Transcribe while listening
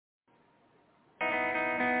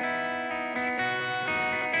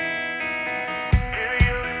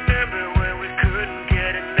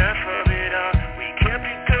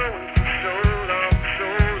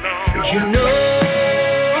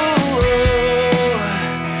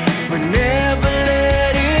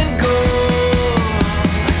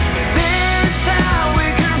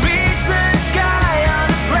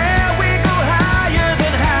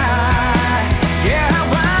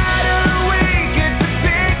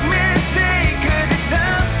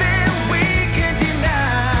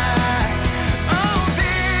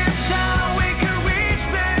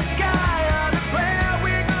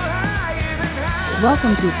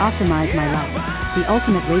Welcome to Optimize My Life, the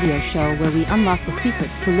ultimate radio show where we unlock the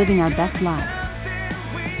secrets to living our best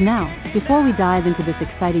lives. Now, before we dive into this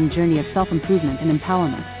exciting journey of self-improvement and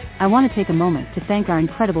empowerment, I want to take a moment to thank our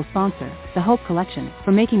incredible sponsor, the Hope Collection,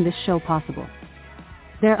 for making this show possible.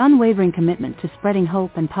 Their unwavering commitment to spreading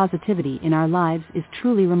hope and positivity in our lives is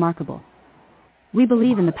truly remarkable. We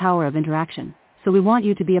believe in the power of interaction, so we want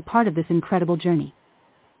you to be a part of this incredible journey.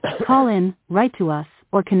 Call in, write to us,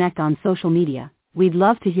 or connect on social media. We'd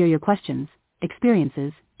love to hear your questions,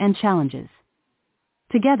 experiences, and challenges.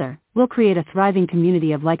 Together, we'll create a thriving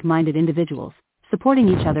community of like-minded individuals, supporting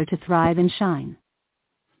each other to thrive and shine.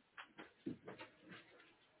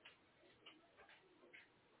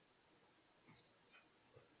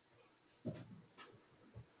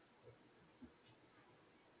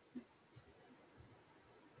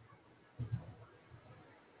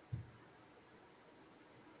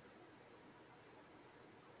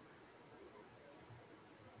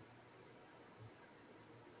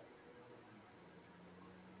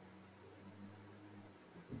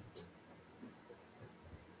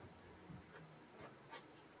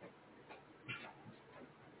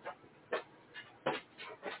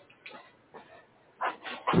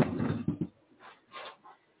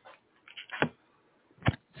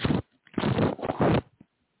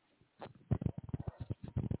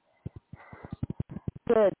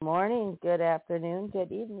 Good morning, good afternoon,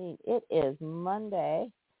 good evening. It is Monday.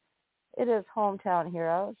 It is Hometown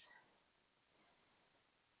Heroes.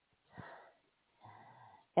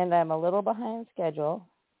 And I'm a little behind schedule.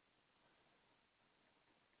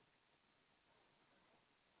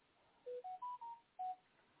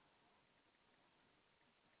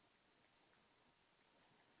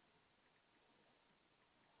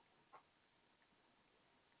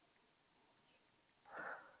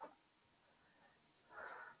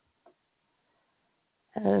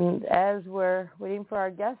 And as we're waiting for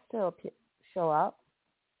our guests to show up,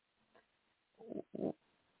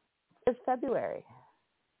 it's February.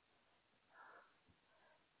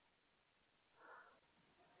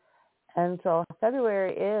 And so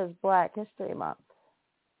February is Black History Month.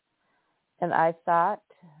 And I thought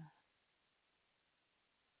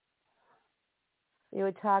we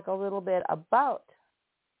would talk a little bit about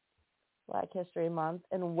Black History Month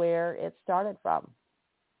and where it started from.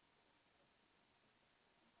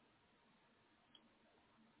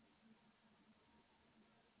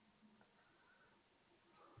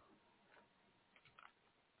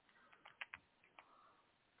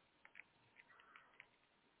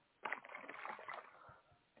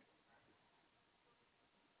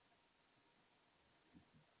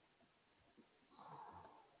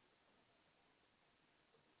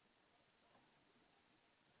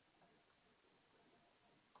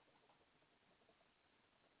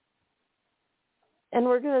 And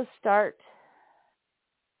we're going to start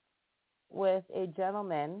with a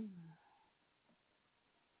gentleman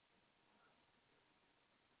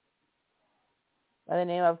by the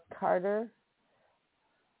name of Carter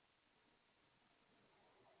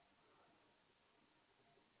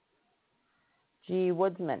G.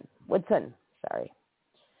 Woodson.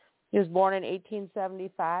 He was born in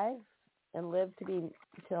 1875 and lived to be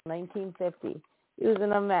until 1950. He was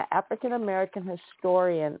an African-American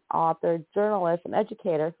historian, author, journalist, and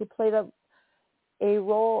educator who played a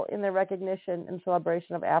role in the recognition and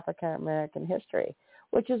celebration of African-American history,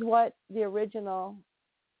 which is what the original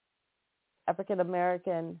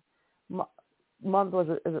African-American month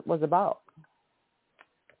was about.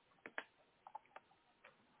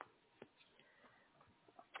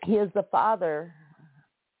 He is the father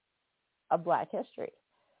of Black history.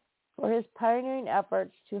 For his pioneering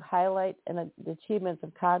efforts to highlight the achievements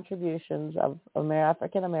and contributions of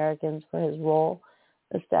African Americans for his role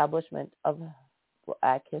establishment of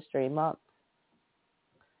Black History Month.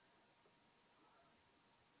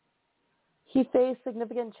 He faced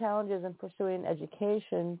significant challenges in pursuing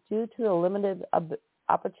education due to the limited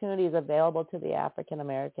opportunities available to the African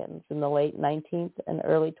Americans in the late 19th and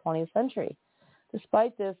early 20th century.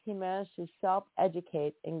 Despite this, he managed to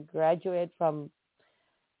self-educate and graduate from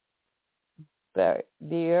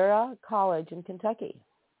Berea College in Kentucky.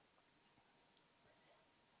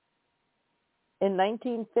 In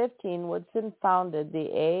 1915, Woodson founded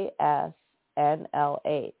the ASNLH,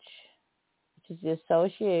 which is the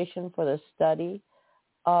Association for the Study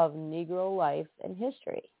of Negro Life and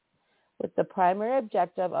History, with the primary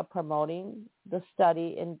objective of promoting the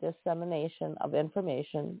study and dissemination of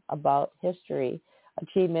information about history,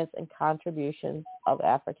 achievements, and contributions of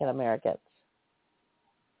African Americans.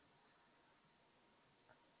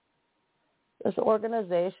 This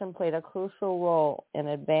organization played a crucial role in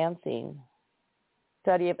advancing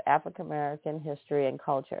study of African American history and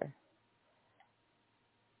culture.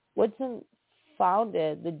 Woodson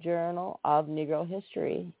founded the Journal of Negro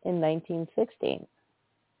History in 1916.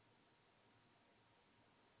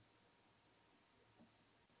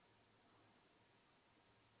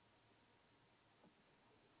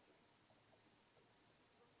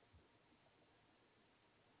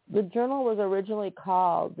 The journal was originally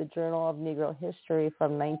called the Journal of Negro History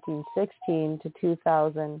from 1916 to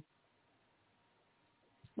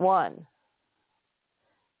 2001.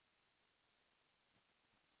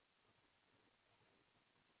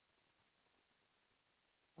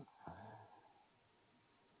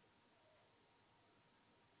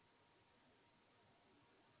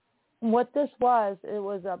 What this was, it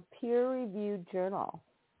was a peer-reviewed journal,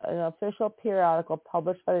 an official periodical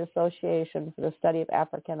published by the Association for the Study of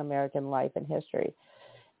African American Life and History,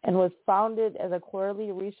 and was founded as a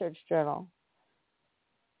quarterly research journal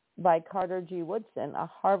by Carter G. Woodson, a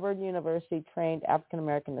Harvard University-trained African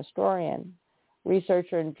American historian,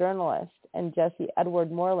 researcher, and journalist, and Jesse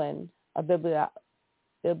Edward Moreland, a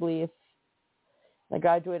a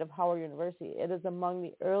graduate of Howard University. It is among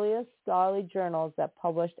the earliest scholarly journals that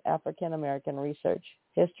published African American research,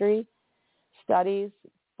 history, studies,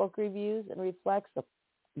 book reviews, and reflects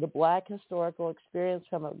the Black historical experience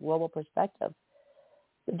from a global perspective.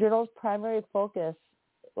 The journal's primary focus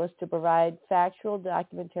was to provide factual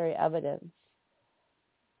documentary evidence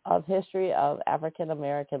of history of African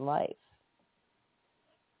American life.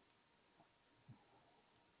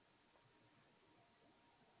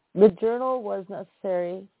 The journal was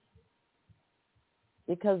necessary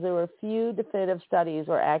because there were few definitive studies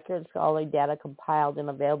or accurate scholarly data compiled and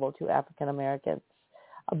available to African Americans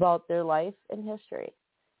about their life and history.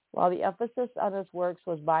 While the emphasis on his works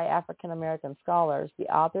was by African American scholars,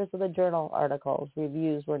 the authors of the journal articles,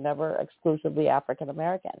 reviews were never exclusively African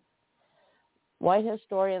American. White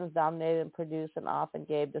historians dominated and produced and often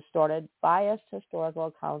gave distorted, biased historical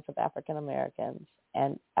accounts of African Americans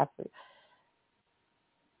and Africans,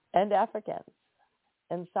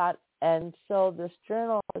 and so this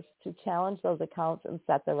journal was to challenge those accounts and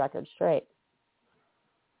set the record straight.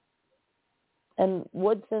 And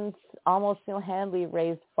Woodson almost single-handedly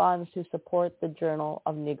raised funds to support the Journal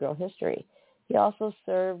of Negro History. He also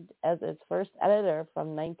served as its first editor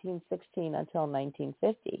from 1916 until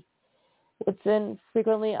 1950. Woodson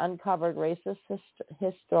frequently uncovered racist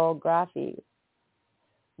historiography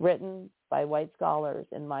written by white scholars,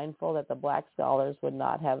 and mindful that the black scholars would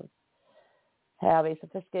not have a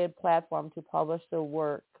sophisticated platform to publish their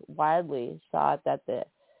work widely, thought that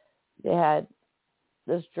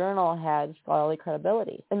this journal had scholarly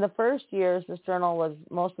credibility. In the first years, this journal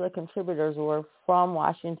most of the contributors were from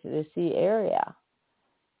Washington, D.C. area,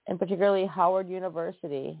 and particularly Howard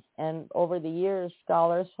University. And over the years,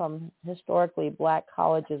 scholars from historically black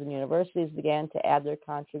colleges and universities began to add their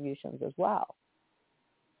contributions as well.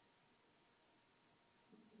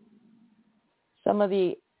 Some of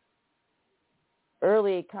the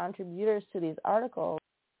early contributors to these articles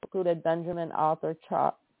included Benjamin Arthur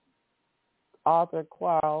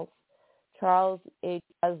Quarles, Charles H.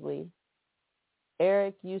 Leslie,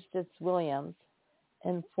 Eric Eustace Williams,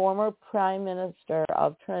 and former Prime Minister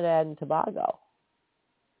of Trinidad and Tobago.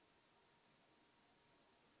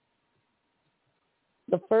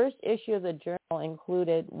 The first issue of the journal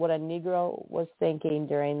included what a Negro was thinking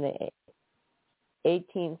during the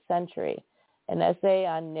 18th century, an essay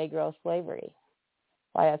on Negro slavery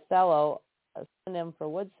by Othello, a synonym for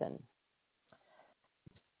Woodson.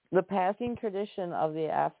 The passing tradition of the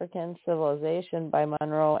African civilization by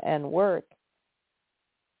Monroe and Work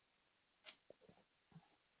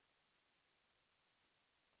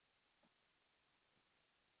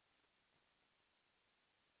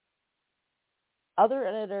Other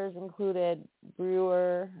editors included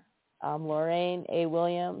Brewer, Lorraine A.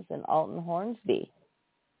 Williams, and Alton Hornsby,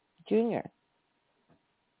 Jr.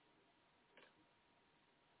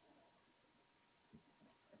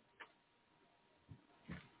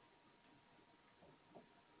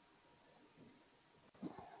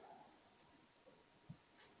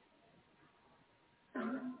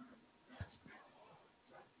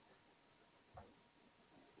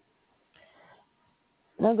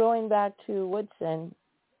 Now going back to Woodson,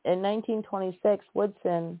 in 1926,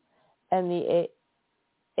 Woodson and the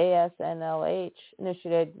ASNLH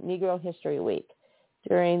initiated Negro History Week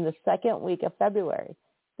during the second week of February.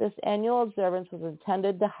 This annual observance was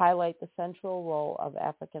intended to highlight the central role of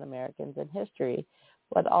African Americans in history,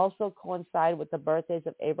 but also coincide with the birthdays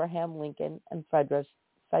of Abraham Lincoln and Frederick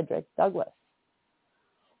Douglass.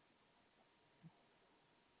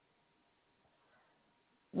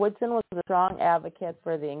 Woodson was a strong advocate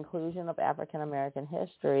for the inclusion of African American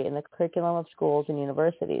history in the curriculum of schools and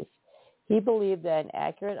universities. He believed that an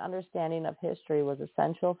accurate understanding of history was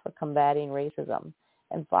essential for combating racism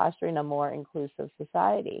and fostering a more inclusive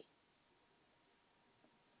society.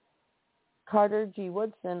 Carter G.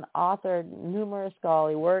 Woodson authored numerous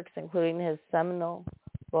scholarly works, including his seminal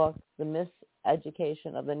book, The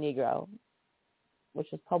Miseducation of the Negro, which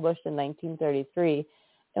was published in 1933,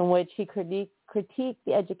 in which he critiqued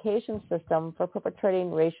the education system for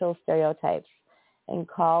perpetrating racial stereotypes and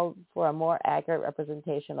called for a more accurate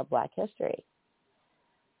representation of Black history.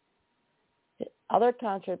 Other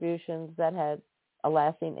contributions that had a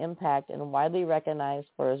lasting impact and widely recognized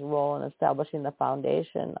for his role in establishing the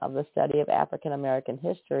foundation of the study of African American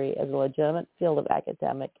history as a legitimate field of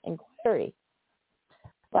academic inquiry.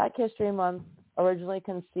 Black History Month, originally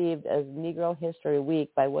conceived as Negro History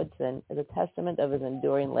Week by Woodson, is a testament of his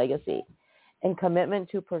enduring legacy and commitment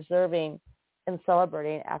to preserving and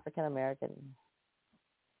celebrating African American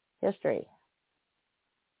history.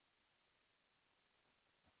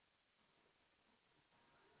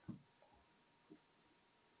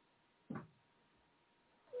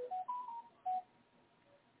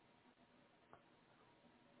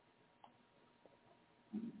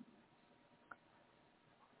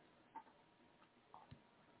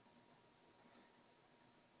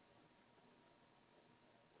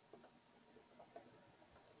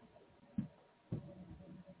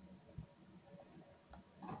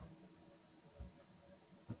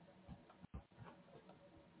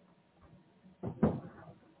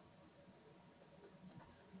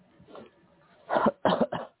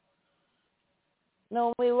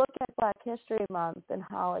 Now, when we look at Black History Month and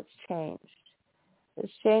how it's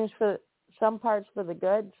changed for some parts for the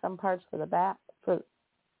good, some parts for the bad.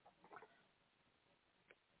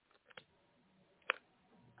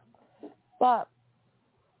 But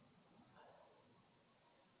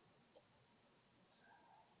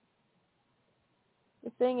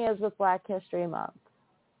the thing is with Black History Month,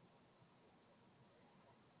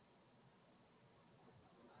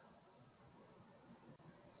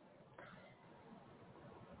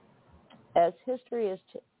 as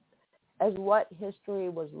what history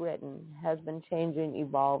was written has been changing,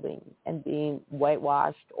 evolving, and being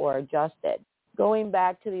whitewashed or adjusted. Going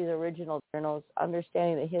back to these original journals,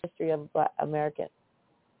 understanding the history of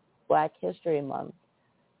Black History Month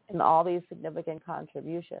and all these significant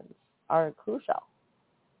contributions are crucial.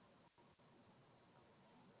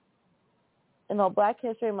 And though Black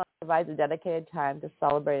History Month provides a dedicated time to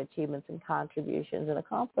celebrate achievements and contributions and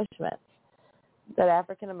accomplishments that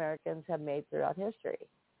African Americans have made throughout history,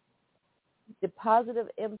 the positive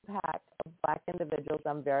impact of Black individuals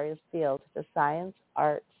on various fields such as science,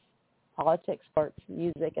 arts, politics, sports,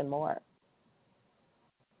 music, and more.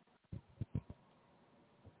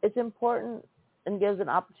 It's important and gives an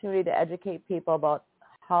opportunity to educate people about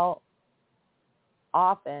how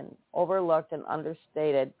often overlooked and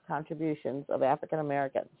understated contributions of African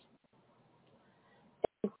Americans.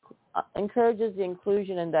 It encourages the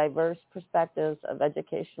inclusion and diverse perspectives of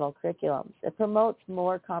educational curriculums. It promotes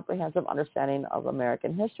more comprehensive understanding of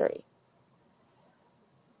American history.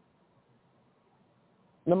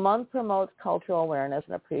 The month promotes cultural awareness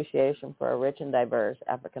and appreciation for a rich and diverse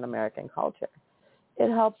African American culture. It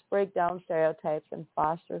helps break down stereotypes and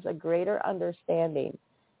fosters a greater understanding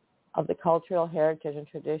of the cultural heritage and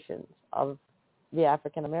traditions of the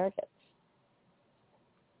African Americans.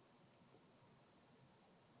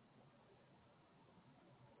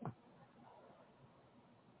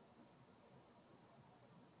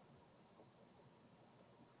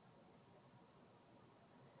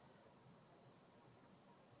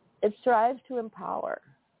 It strives to empower,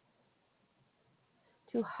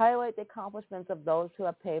 to highlight the accomplishments of those who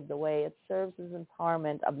have paved the way. It serves as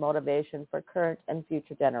empowerment of motivation for current and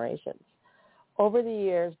future generations. Over the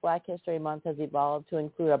years, Black History Month has evolved to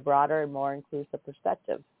include a broader and more inclusive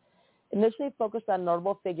perspective. Initially focused on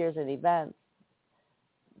notable figures and events,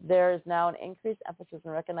 there is now an increased emphasis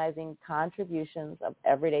on recognizing contributions of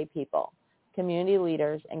everyday people, community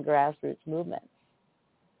leaders, and grassroots movements.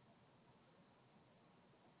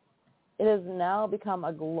 It has now become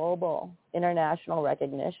a global, international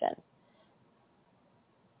recognition.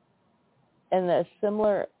 And there's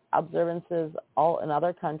similar observances all in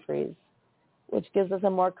other countries, which gives us a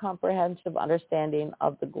more comprehensive understanding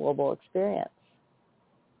of the global experience.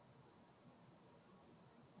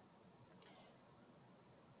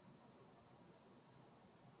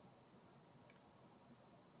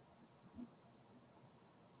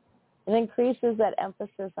 It increases that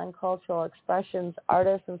emphasis on cultural expressions,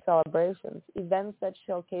 artists, and celebrations, events that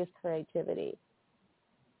showcase creativity.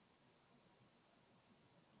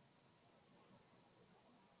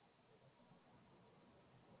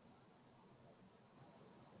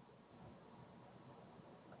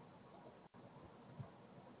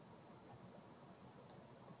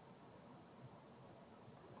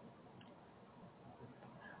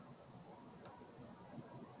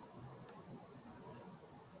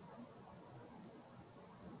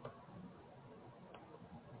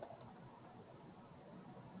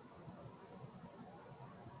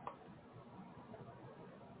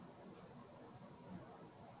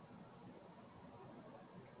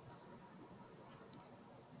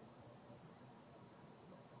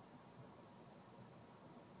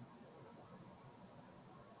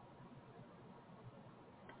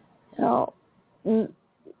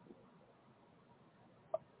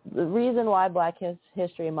 The reason why Black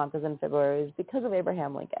History Month is in February is because of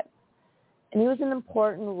Abraham Lincoln. And he was an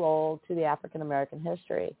important role to the African American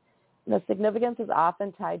history. And the significance is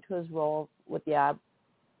often tied to his role with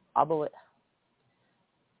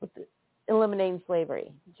eliminating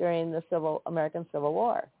slavery during the American Civil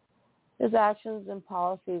War. His actions and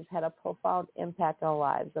policies had a profound impact on the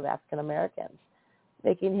lives of African Americans,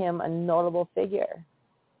 making him a notable figure.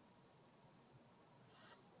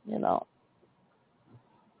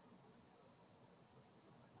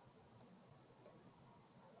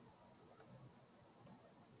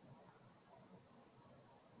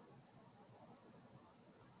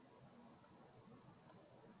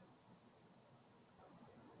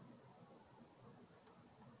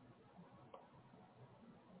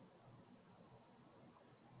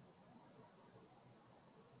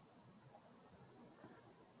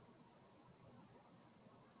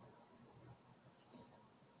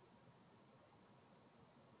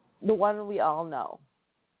 The one we all know,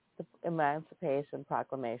 the Emancipation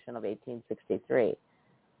Proclamation of 1863.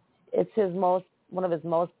 It's one of his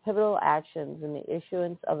most pivotal actions in the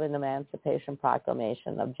issuance of an Emancipation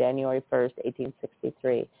Proclamation of January 1st,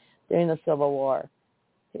 1863, during the Civil War.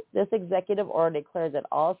 This executive order declared that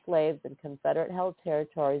all slaves in Confederate-held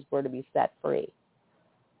territories were to be set free.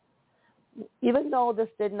 Even though this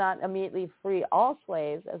did not immediately free all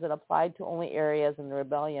slaves, as it applied to only areas in the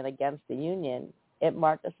rebellion against the Union, it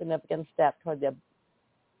marked a significant step toward the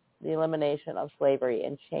elimination of slavery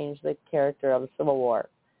and changed the character of the Civil War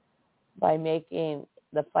by making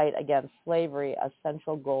the fight against slavery a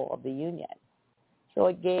central goal of the Union. So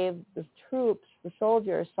it gave the troops, the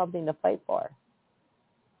soldiers, something to fight for.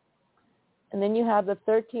 And then you have the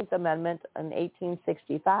 13th Amendment in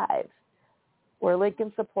 1865, where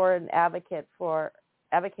Lincoln supported and advocated for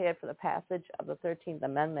the passage of the 13th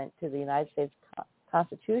Amendment to the United States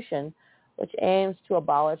Constitution, which aims to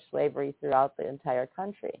abolish slavery throughout the entire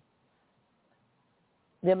country.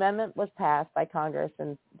 The amendment was passed by Congress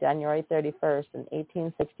on January 31st in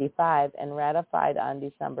 1865 and ratified on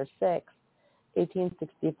December 6,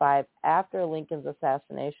 1865, after Lincoln's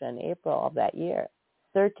assassination in April of that year.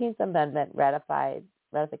 13th Amendment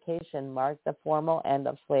ratification marked the formal end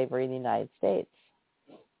of slavery in the United States.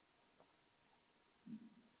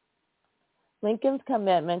 Lincoln's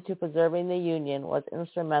commitment to preserving the Union was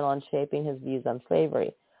instrumental in shaping his views on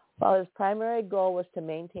slavery. While his primary goal was to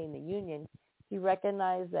maintain the Union, he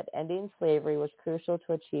recognized that ending slavery was crucial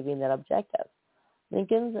to achieving that objective.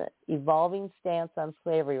 Lincoln's evolving stance on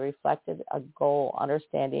slavery reflected a goal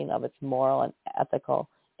understanding of its moral and ethical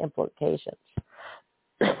implications.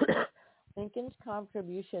 Lincoln's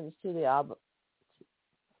contributions to the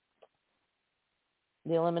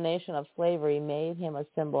elimination of slavery made him a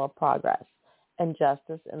symbol of progress and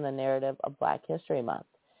justice in the narrative of Black History Month.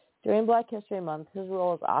 During Black History Month, his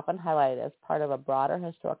role is often highlighted as part of a broader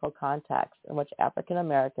historical context in which African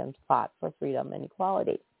Americans fought for freedom and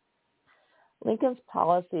equality. Lincoln's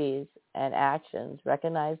policies and actions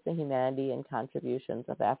recognized the humanity and contributions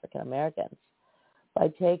of African Americans. By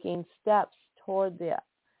taking steps toward the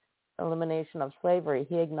elimination of slavery,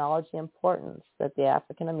 he acknowledged the importance that the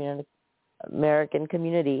African American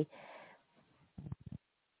community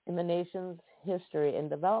in the nation's history and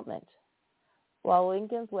development. While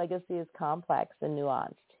Lincoln's legacy is complex and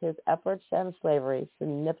nuanced, his efforts to end slavery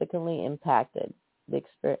significantly impacted the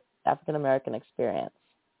African American experience.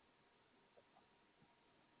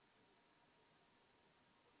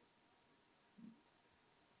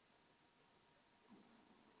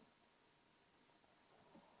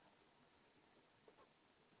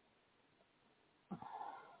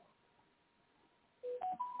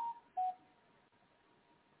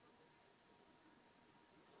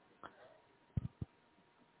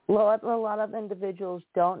 What a lot of individuals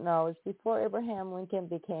don't know is before Abraham Lincoln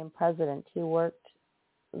became president, he worked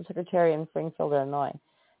as a secretary in Springfield, Illinois.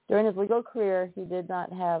 During his legal career, he did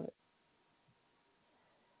not have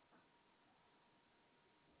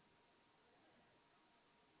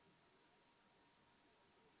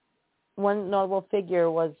one notable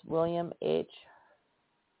figure was William H.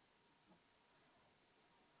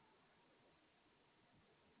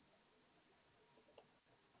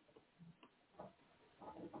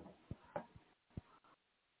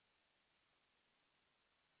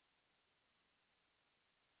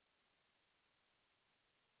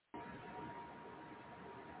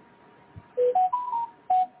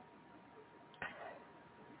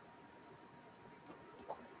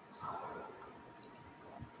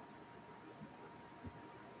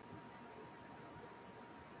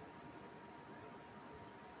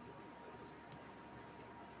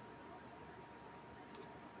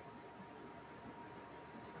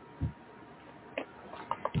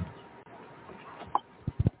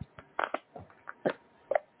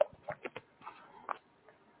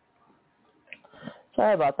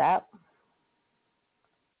 Sorry about that.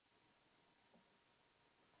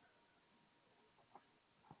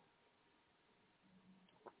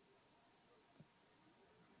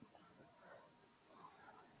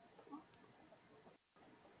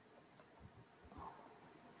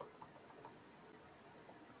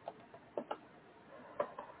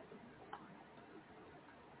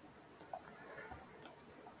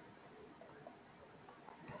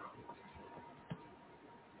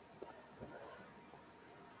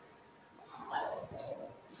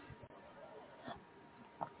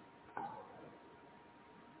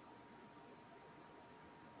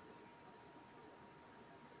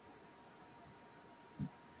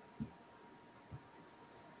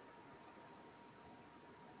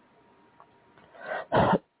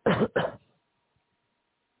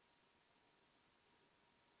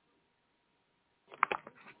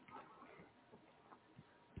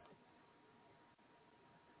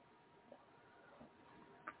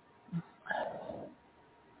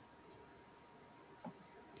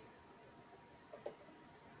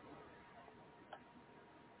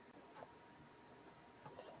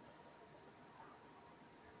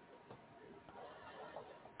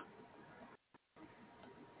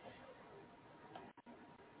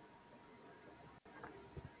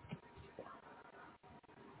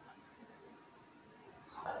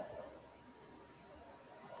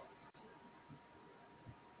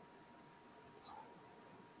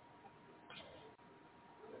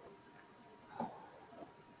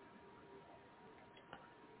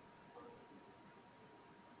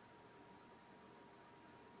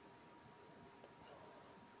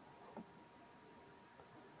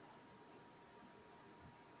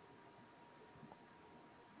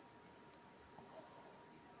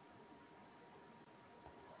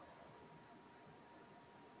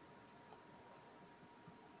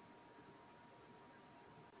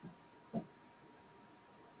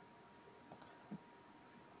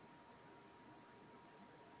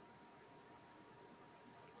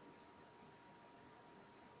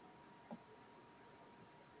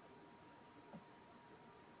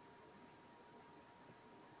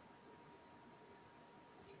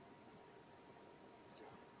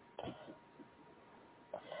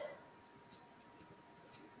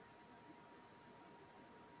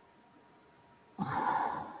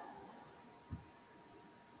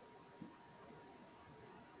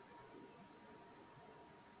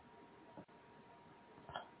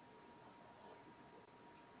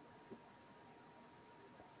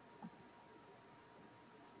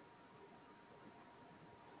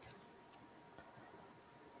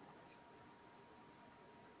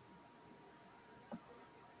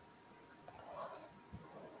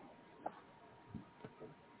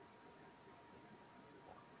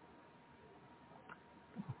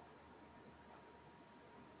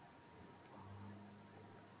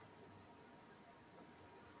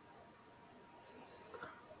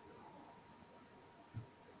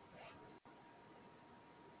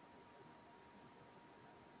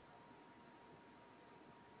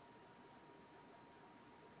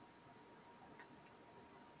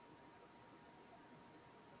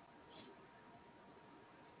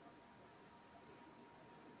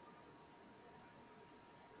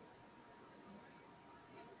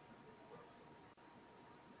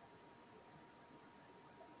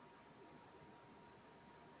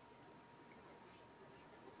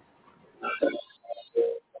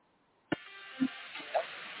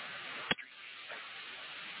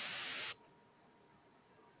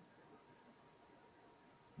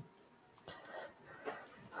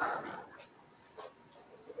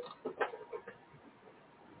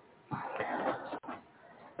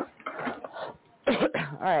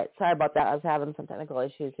 All right, sorry about that. I was having some technical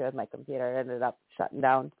issues here with my computer. It ended up shutting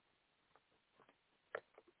down.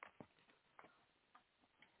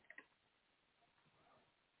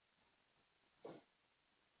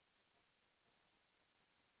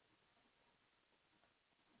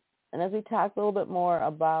 And as we talk a little bit more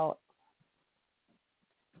about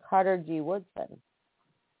Carter G. Woodson.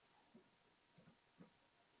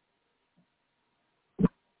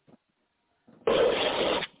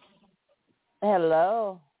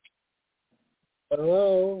 Hello.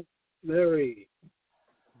 Hello, Mary.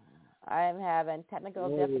 I'm having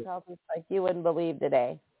technical difficulties like you wouldn't believe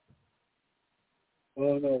today.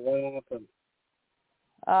 Oh no, what happened?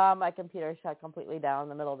 My computer shut completely down in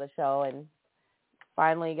the middle of the show and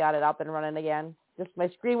finally got it up and running again. Just my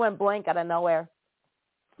screen went blank out of nowhere.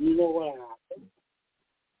 You know what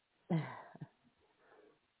happened?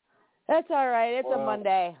 That's all right. It's a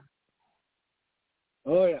Monday.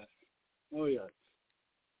 Oh yes. Oh yes.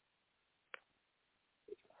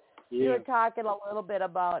 We were talking a little bit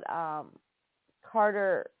about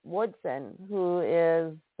Carter Woodson, who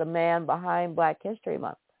is the man behind Black History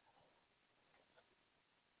Month.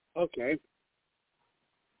 Okay.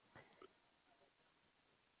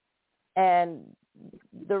 And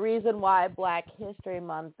the reason why Black History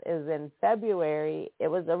Month is in February, it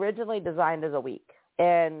was originally designed as a week.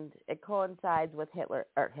 And it coincides with Hitler.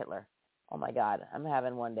 Oh, my God. I'm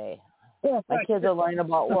having one day. My kids are learning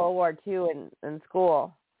about World War II in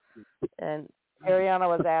school. And Ariana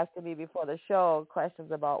was asking me before the show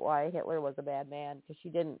questions about why Hitler was a bad man, because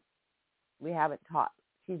she's 9,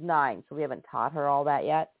 so we haven't taught her all that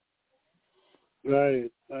yet.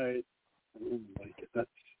 Right. Oh my God.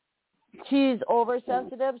 She's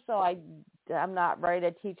oversensitive, so I'm not ready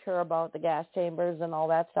to teach her about the gas chambers and all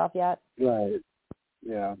that stuff yet. Right.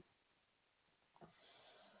 Yeah.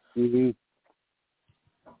 Mhm.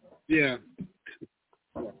 Yeah.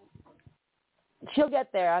 She'll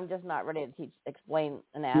get there. I'm just not ready to explain,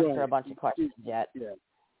 and ask her a bunch of questions yet. Yeah.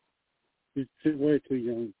 She's way too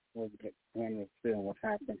young to understand what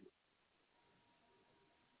happened.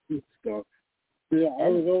 So, yeah, I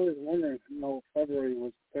was always wondering how February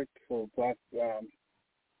was picked for Black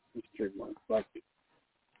History Month.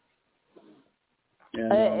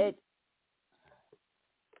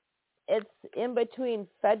 It's in between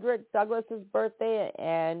Frederick Douglass's birthday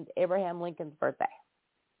and Abraham Lincoln's birthday.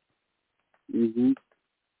 Mhm.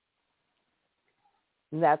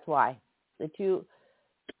 And that's why the two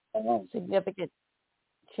significant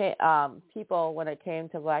people when it came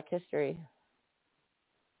to Black history.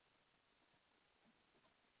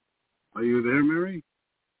 Are you there, Mary?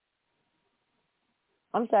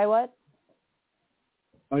 I'm sorry, what?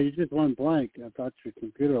 Oh, you just went blank. I thought your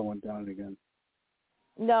computer went down again.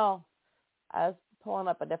 No, I was pulling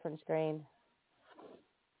up a different screen.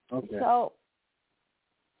 Okay. So,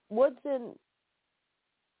 Woodson,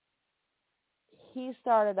 he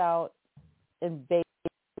started out in base.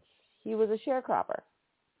 He was a sharecropper.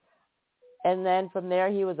 And then from there,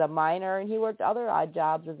 he was a miner, and he worked other odd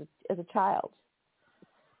jobs as a child.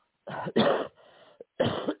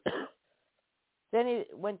 Then he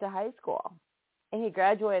went to high school, and he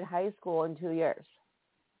graduated high school in 2 years.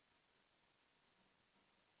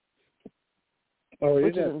 Oh,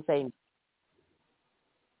 which is insane.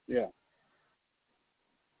 Yeah.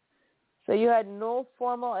 So you had no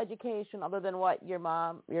formal education other than what your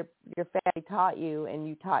mom, your family taught you, and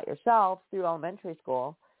you taught yourself through elementary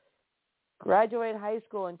school. Graduated high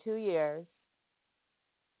school in 2 years,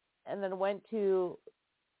 and then went to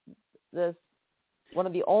one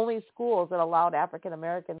of the only schools that allowed African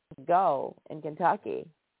Americans to go in Kentucky.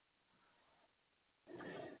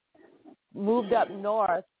 Moved up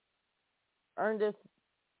north, earned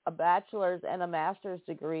a bachelor's and a master's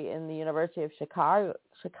degree in the University of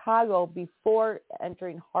Chicago before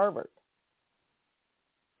entering Harvard.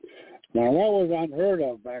 Now, that was unheard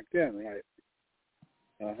of back then, right?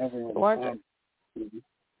 Having a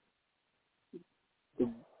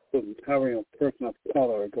person of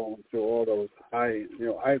color going through all those high,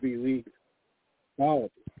 Ivy League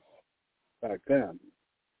colleges back then.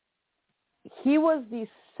 He was the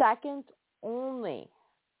second only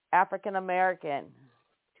African American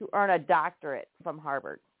to earn a doctorate from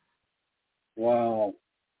Harvard. Wow.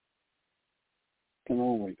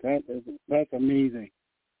 That's amazing.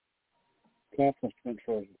 Accomplishment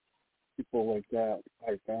for people like that,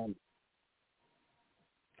 like them.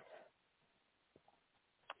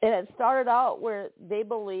 And it started out where they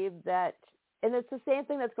believed that, and it's the same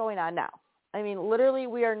thing that's going on now. I mean, literally,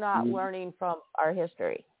 we are not learning from our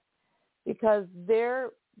history, because their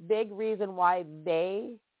big reason why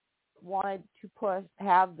they wanted to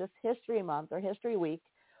have this History Month or History Week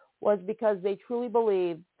was because they truly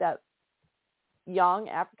believed that young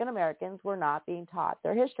African Americans were not being taught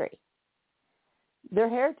their history, their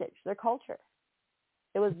heritage, their culture.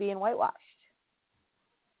 It was being whitewashed.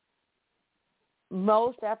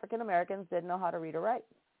 Most African Americans didn't know how to read or write.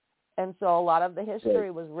 And so a lot of the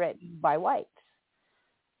history was written by whites.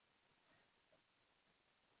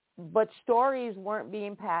 But stories weren't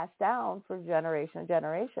being passed down for generation to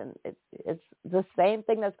generation. It's the same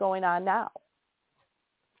thing that's going on now.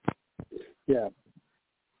 Yeah.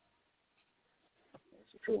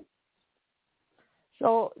 That's true.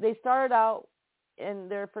 So they started out in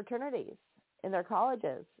their fraternities, in their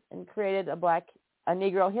colleges, and created a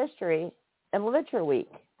Negro History and Literature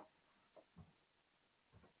Week.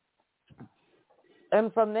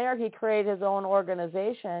 And from there, he created his own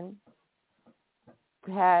organization,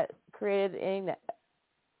 he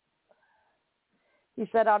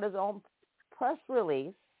set out his own press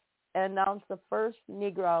release and announced the first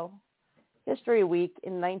Negro History Week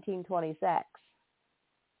in 1926.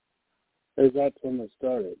 That's when it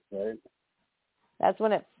started, right? That's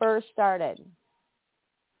when it first started.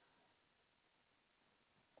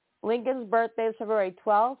 Lincoln's birthday is February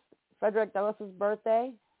 12th. Frederick Douglass's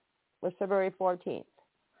birthday was February 14th.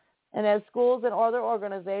 And as schools and other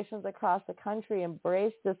organizations across the country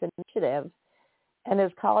embraced this initiative, and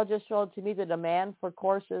as colleges struggled to meet the demand for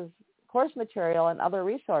course material and other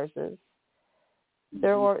resources,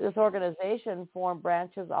 this organization formed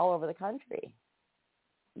branches all over the country.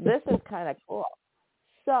 This is kind of cool.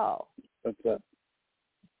 So,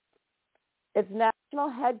 its national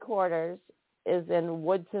headquarters is in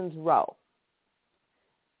Woodson's Row.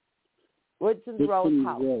 Woodson's Row's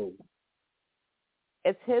house.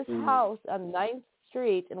 It's his house on 9th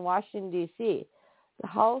Street in Washington, D.C. The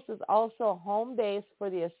house is also home base for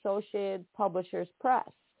the Associated Publishers Press,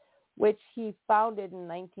 which he founded in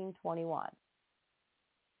 1921.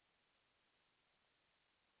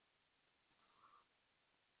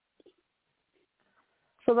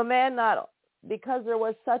 So the man, because there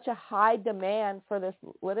was such a high demand for this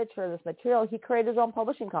literature, this material, he created his own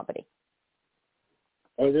publishing company.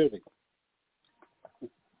 Oh, really?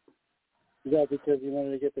 Is that because he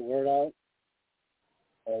wanted to get the word out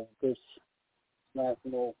of this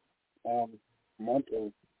national month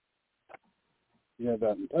of,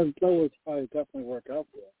 that would probably definitely work out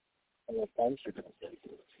for a publisher company.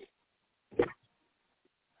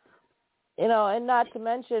 And not to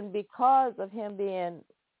mention, because of him being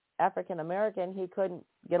African American, he couldn't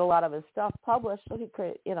get a lot of his stuff published, so he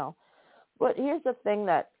could, But here's the thing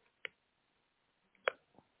that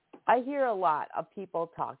I hear a lot of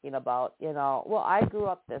people talking about, well, I grew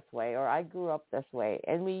up this way or I grew up this way,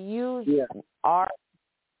 and we use our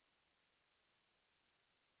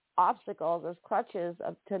obstacles as crutches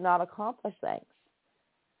to not accomplish things.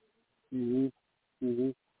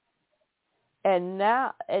 And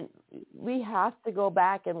now, we have to go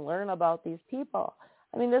back and learn about these people.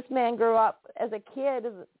 I mean, this man grew up as a kid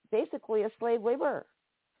as basically a slave laborer.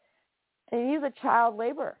 And he's a child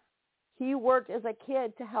laborer. He worked as a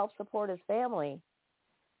kid to help support his family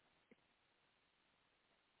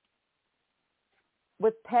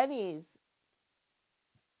with pennies,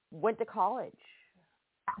 went to college.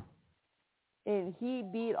 And he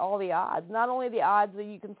beat all the odds. Not only the odds that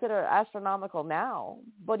you consider astronomical now,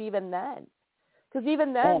 but even then. Because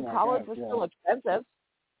even then, college was still expensive.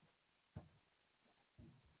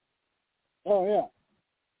 Oh, yeah.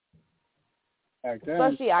 Back then.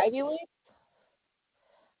 Especially Ivy League.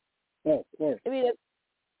 Oh, of course. I mean, it's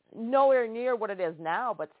nowhere near what it is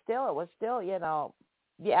now, but still, it was still,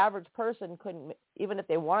 the average person couldn't, even if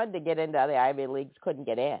they wanted to get into the Ivy Leagues, couldn't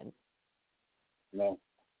get in. No.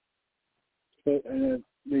 So, and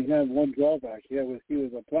they had one drawback. He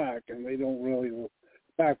was a black, and they don't really,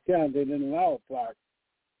 back then, they didn't allow a black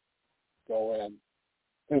to go in.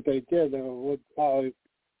 If they did, it would probably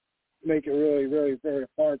make it really, very, very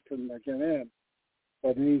hard for them to get in.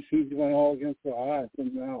 But he went all against the odds,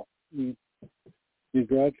 and now he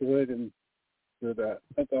graduated and did that.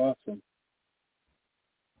 That's awesome.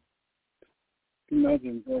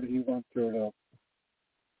 Imagine what he went through, though.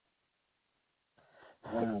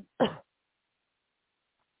 Wow.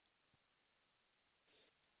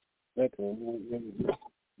 That's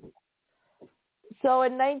So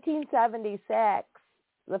in 1976,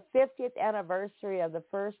 the 50th anniversary of the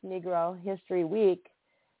first Negro History Week,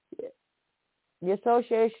 the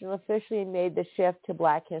association officially made the shift to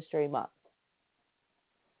Black History Month.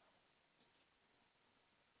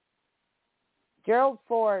 Gerald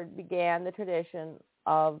Ford began the tradition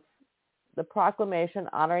of the proclamation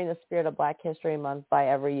honoring the spirit of Black History Month by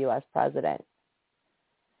every U.S. president,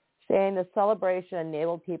 saying the celebration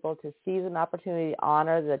enabled people to seize an opportunity to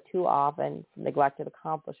honor the too often neglected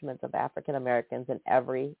accomplishments of African Americans in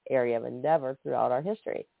every area of endeavor throughout our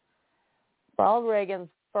history. Ronald Reagan's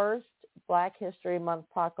first Black History Month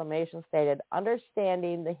proclamation stated,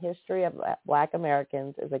 "Understanding the history of Black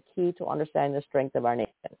Americans is a key to understanding the strength of our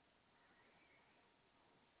nation."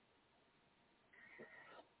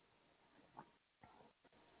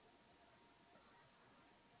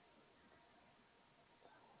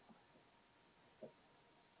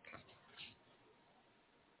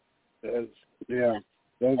 Yeah.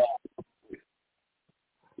 That's,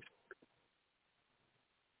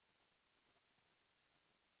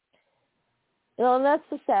 and that's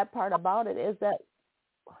the sad part about it, is that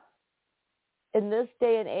in this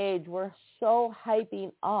day and age, we're so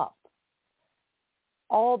hyping up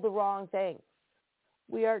all the wrong things.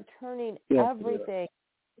 We are turning everything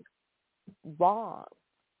wrong.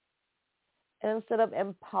 And instead of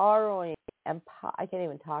empowering, I can't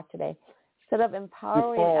even talk today. Instead of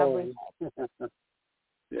empowering everything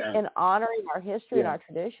and honoring our history and our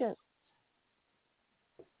traditions,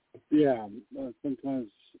 Yeah, sometimes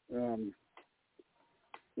a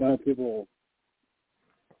lot of people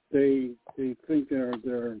they think they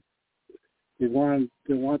want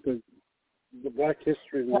the Black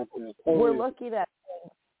History Month. We're looking at.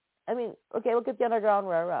 I mean, okay, look at the Underground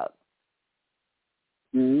Railroad.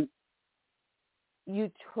 Mm-hmm.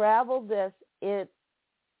 You traveled this in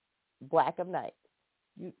black of night.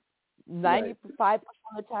 95% of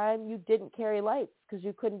the time, you didn't carry lights because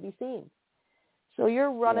you couldn't be seen. So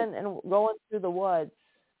you're running and going through the woods,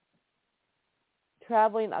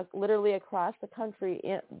 traveling literally across the country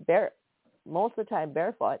most of the time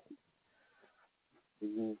barefoot,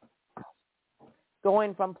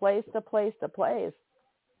 going from place to place to place,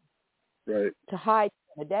 right, to hide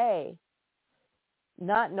in the day,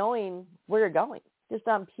 not knowing where you're going, just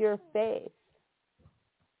on pure faith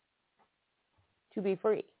to be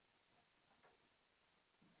free.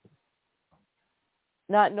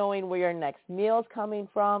 Not knowing where your next meal is coming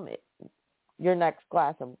from, your next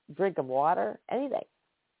drink of water, anything.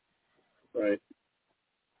 Right.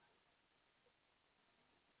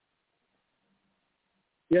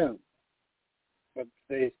 Yeah. But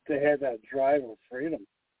they had that drive of freedom.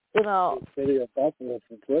 You know, the city of Buffalo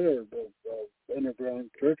from Twitter, the underground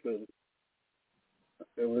churches.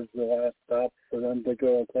 It was the last stop for them to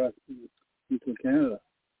go across into Canada.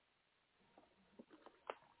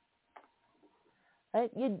 Right?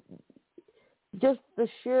 Just the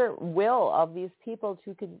sheer will of these people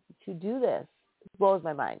to do this blows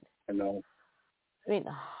my mind. I know. I mean,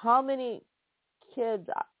 how many kids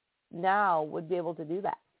now would be able to do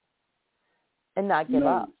that and not give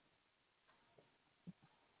up?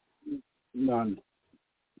 None.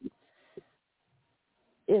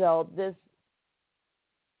 You know,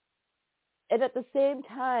 and at the same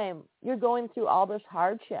time, you're going through all this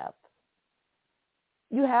hardship.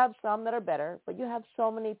 You have some that are better, but you have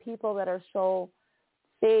so many people that are so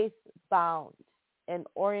faith-bound and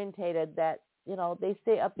orientated that, you know, they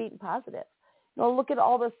stay upbeat and positive. You know, look at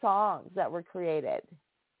all the songs that were created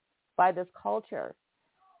by this culture.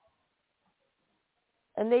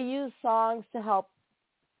 And they use songs to help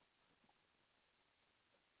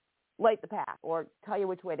light the path or tell you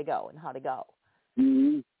which way to go and how to go.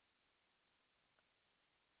 Mm-hmm.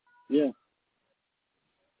 Yeah.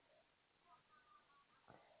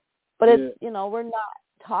 But it's, you know, we're not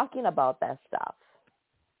talking about that stuff.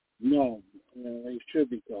 No, they should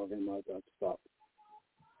be talking about that stuff.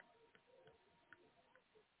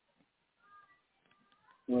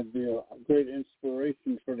 It would be a great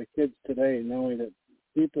inspiration for the kids today, knowing that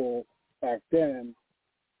people back then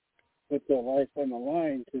put their life on the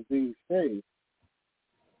line to be free.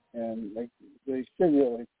 And they should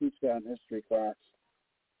really teach that in history class.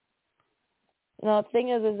 You know, the thing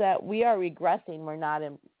is that we are regressing. We're not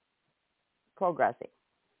progressing.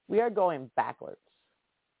 We are going backwards.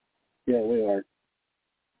 Yeah, we are.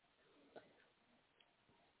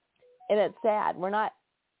 And it's sad. We're not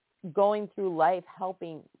going through life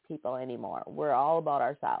helping people anymore. We're all about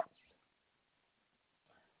ourselves.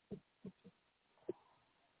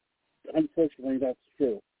 Unfortunately, that's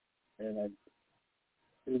true. And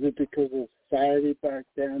is it because of society back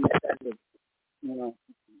then that, you know,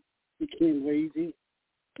 became lazy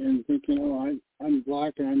and thinking, oh, I'm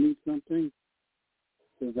black and I need something?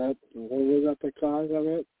 Was that the cause of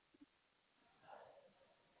it?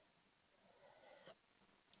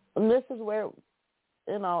 And this is where,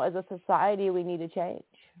 you know, as a society, we need to change.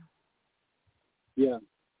 Yeah,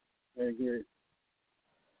 I agree.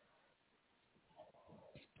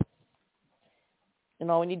 You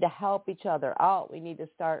know, we need to help each other out. We need to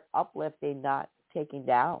start uplifting, not taking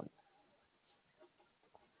down.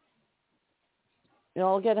 You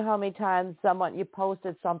know, look at how many times you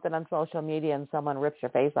posted something on social media and someone rips your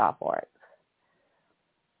face off for it.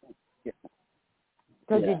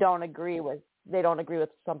 Because they don't agree with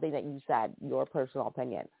something that you said, your personal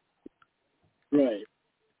opinion. Right.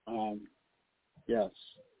 Yes.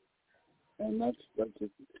 And that's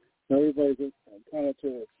it. Everybody's kind of to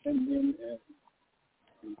an opinion,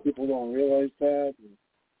 and people don't realize that.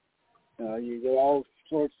 And, you get all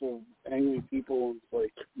sorts of angry people, and it's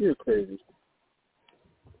like, you're crazy.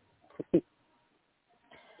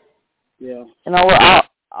 Yeah. You know, we're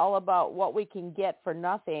all about what we can get for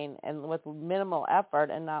nothing and with minimal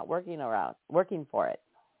effort and not working for it.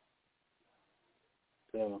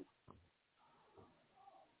 Yeah.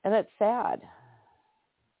 And it's sad.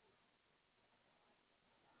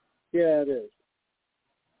 Yeah, it is.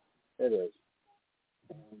 It is.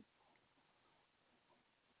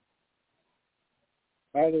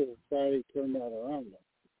 How does society turn that around?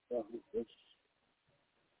 It's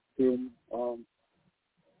through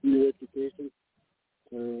new education,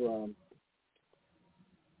 through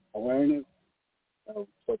awareness of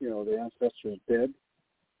what the ancestors did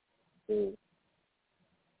to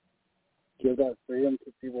give that freedom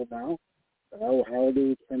to people now. How do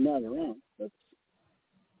we turn that around? That's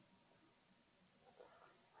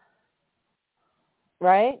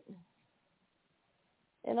right.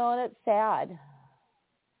 And it's sad,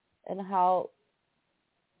 and how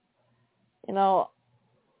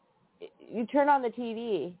you turn on the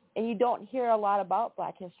TV and you don't hear a lot about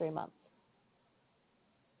Black History Month.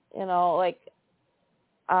 I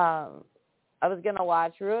was going to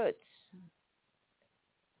watch Roots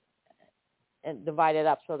and divide it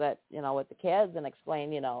up so that, with the kids and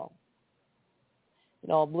explain,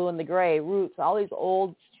 Blue and the Gray, Roots, all these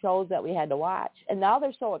old shows that we had to watch. And now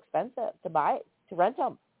they're so expensive to rent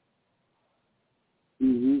them.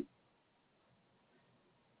 Mm-hmm.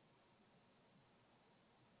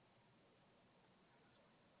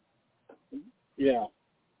 Yeah,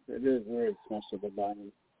 it is very expensive to buy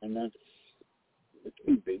them, and it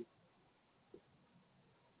can be.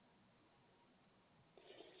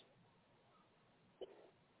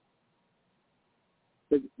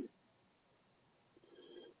 But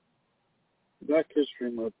Black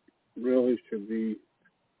History Month really should be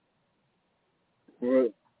for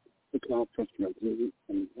accomplishments, and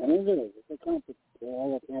it is. It's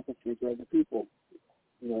all accomplishments of the people.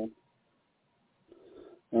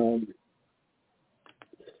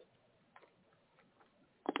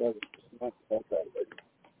 That's not that way.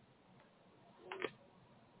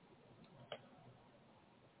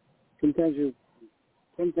 Sometimes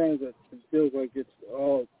it feels like it's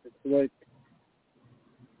all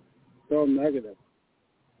negative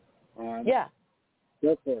on that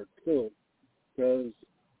part too, because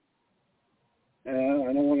I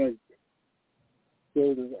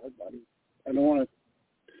don't want to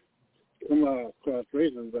come across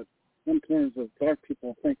racist, but sometimes the black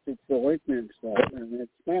people think it's the white man's fault, and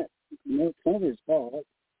it's not. It's nobody's fault.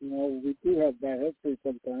 We do have bad history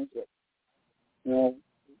sometimes, but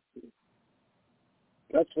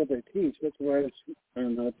that's what they teach. That's why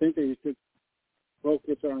and I think they should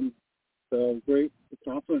focus on the great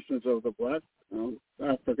accomplishments of the black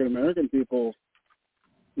African American people.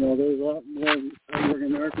 There's a lot more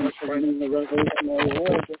African Americans fighting the Revolutionary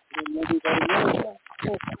War than everybody knows about.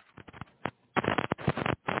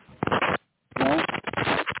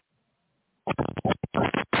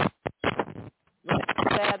 The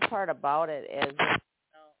sad part about it is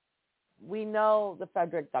we know the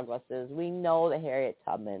Frederick Douglasses, we know the Harriet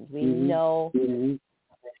Tubmans, we know,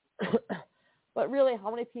 but really, how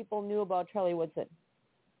many people knew about Charlie Woodson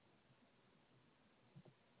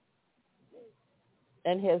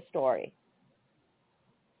and his story?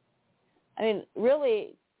 I mean,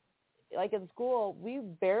 really, like in school, we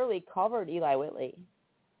barely covered Eli Whitley,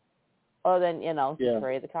 other than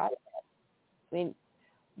Prairie of the Cotton. I mean,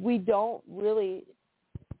 we don't really.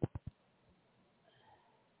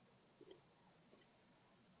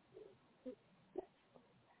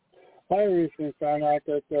 I recently found out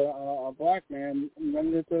that a black man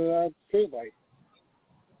invented the streetlight.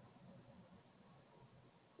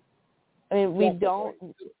 I mean, we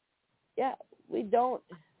don't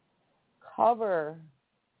cover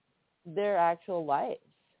their actual lives.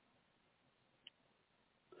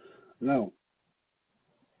 No,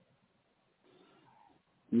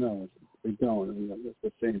 we don't. I mean, that's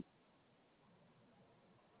the same.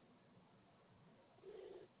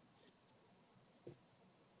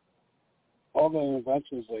 All the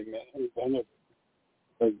inventions they invented,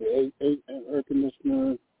 like the air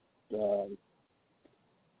conditioner, there's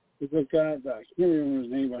a guy, I can't remember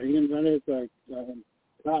his name, but he invented the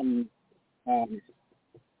cotton,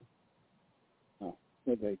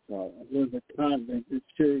 what they call it? It was the cotton, they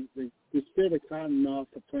steer the cotton off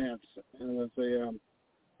the plants, and it was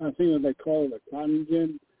I think what they call it a cotton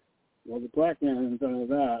gin. Well, the black man invented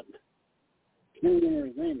that. Can't remember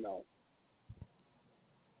his name, though.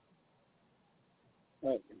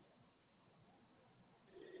 But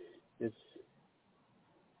it's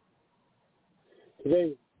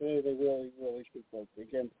today they really should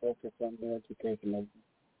focus on the education of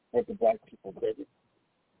what the black people did.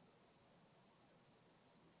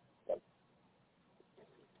 But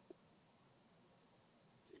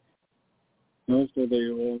most of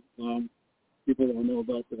the people don't know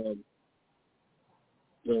about the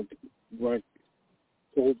black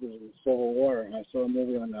soldiers in the Civil War. I saw a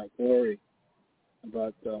movie on that, Glory,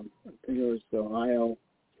 about I think it was the Ohio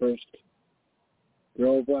first. They're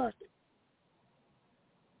all black.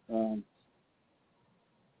 And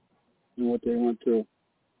what they went through.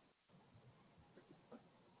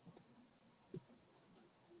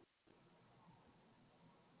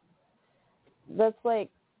 That's like,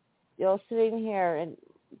 sitting here and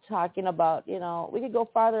talking about, we could go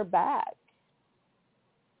farther back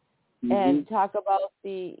Mm-hmm. and talk about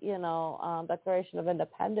the, Declaration of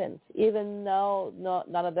Independence. Even though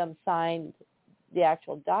none of them signed the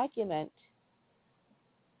actual document,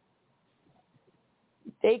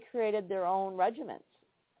 they created their own regiments.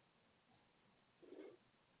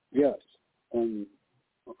 Yes, and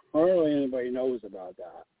hardly anybody knows about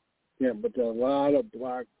that. Yeah, but there are a lot of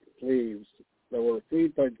black slaves that were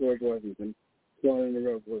freed by George Washington during the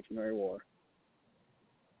Revolutionary War.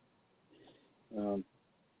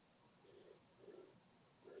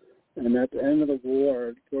 And at the end of the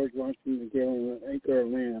war, George Washington gave them an acre of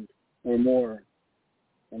land or more,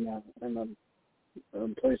 and a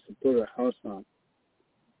place to put a house on.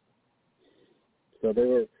 So they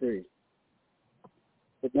were free.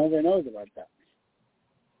 But nobody knows about that.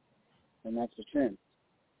 And that's a shame.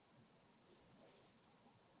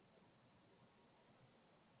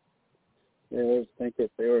 They always think that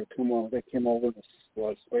they came over to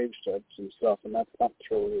slave ships and stuff, and that's not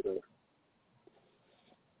true either.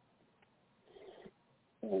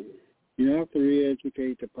 You have to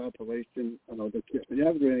re-educate the population, the kids. You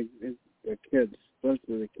have to re-educate the kids,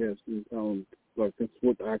 especially the kids, and tell them, look, this is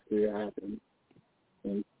what actually happened.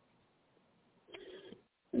 And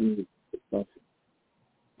stuff.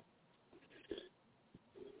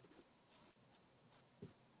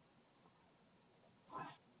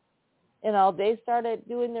 They started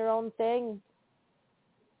doing their own thing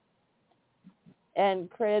and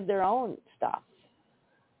created their own stuff.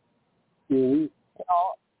 Mm-hmm.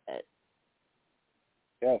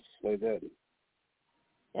 Yes, they did.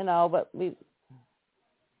 But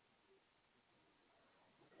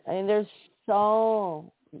there's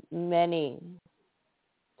so many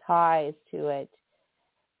ties to it.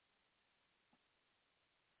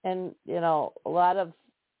 And, a lot of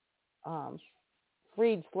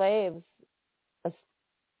freed slaves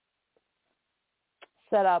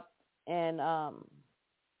set up in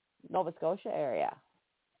Nova Scotia area.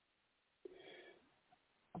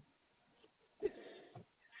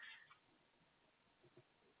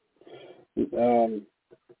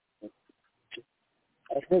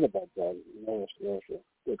 I've heard about that in Nova Scotia.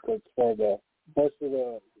 It's where most of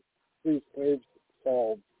the free slaves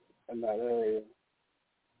sold in that area.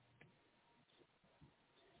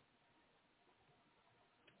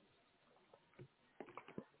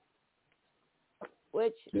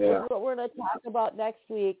 Which is what we're going to talk about next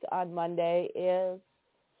week on Monday is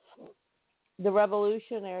the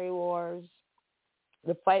Revolutionary Wars,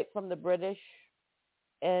 the fight from the British,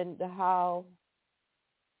 and how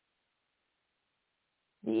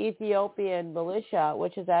the Ethiopian militia,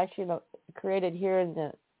 which is actually created here in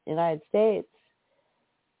the United States,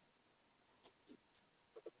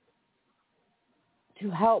 to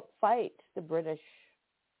help fight the British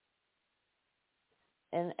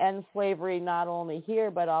and end slavery not only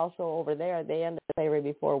here but also over there. They ended slavery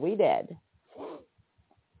before we did.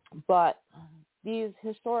 But these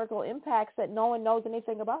historical impacts that no one knows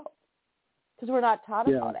anything about because we're not taught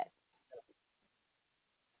about it.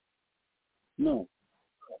 No.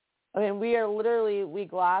 We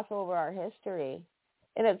gloss over our history.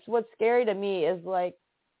 And it's what's scary to me is like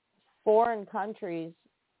foreign countries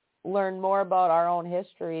learn more about our own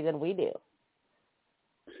history than we do.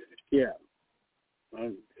 Yeah.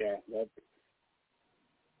 And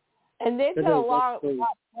they've got a lot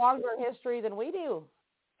longer history than we do.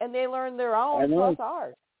 And they learn their own plus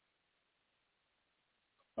ours.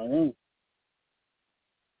 I know.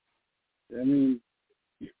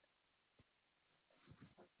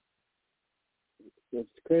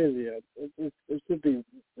 It's crazy. It should be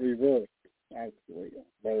reversed, actually,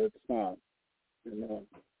 but it's not.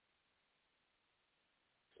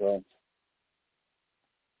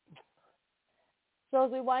 So as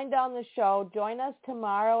we wind down the show, join us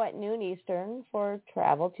tomorrow at noon Eastern for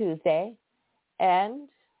Travel Tuesday. And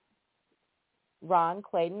Ron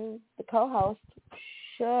Clayton, the co-host,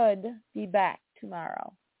 should be back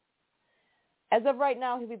tomorrow. As of right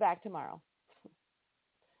now, he'll be back tomorrow.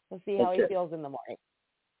 We'll see how he feels in the morning.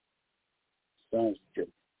 Sounds good.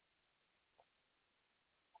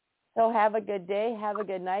 So have a good day. Have a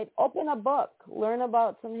good night. Open a book. Learn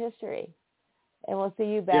about some history. And we'll see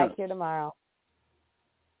you back here tomorrow.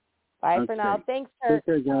 Bye for now. Thanks, Kurt.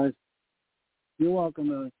 Take care, guys. You're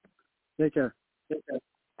welcome. Take care.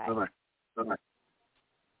 Bye. Bye-bye. Bye-bye.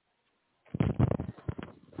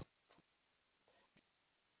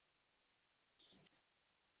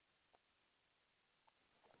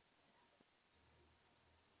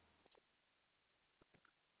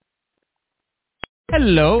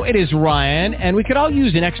 Hello, it is Ryan, and we could all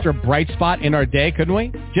use an extra bright spot in our day, couldn't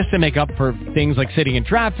we? just to make up for things like sitting in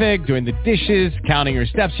traffic, doing the dishes, counting your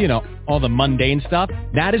steps, you know, all the mundane stuff.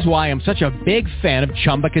 That is why I'm such a big fan of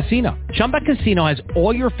Chumba Casino. Chumba Casino has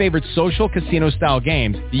all your favorite social casino-style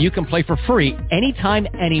games that you can play for free anytime,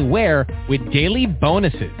 anywhere with daily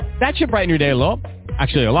bonuses. That should brighten your day a little.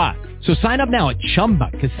 Actually, a lot. So sign up now at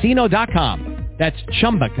ChumbaCasino.com. That's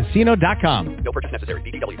ChumbaCasino.com. No purchase necessary.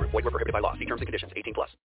 VGW Group. Void where prohibited by law. See terms and conditions. 18+.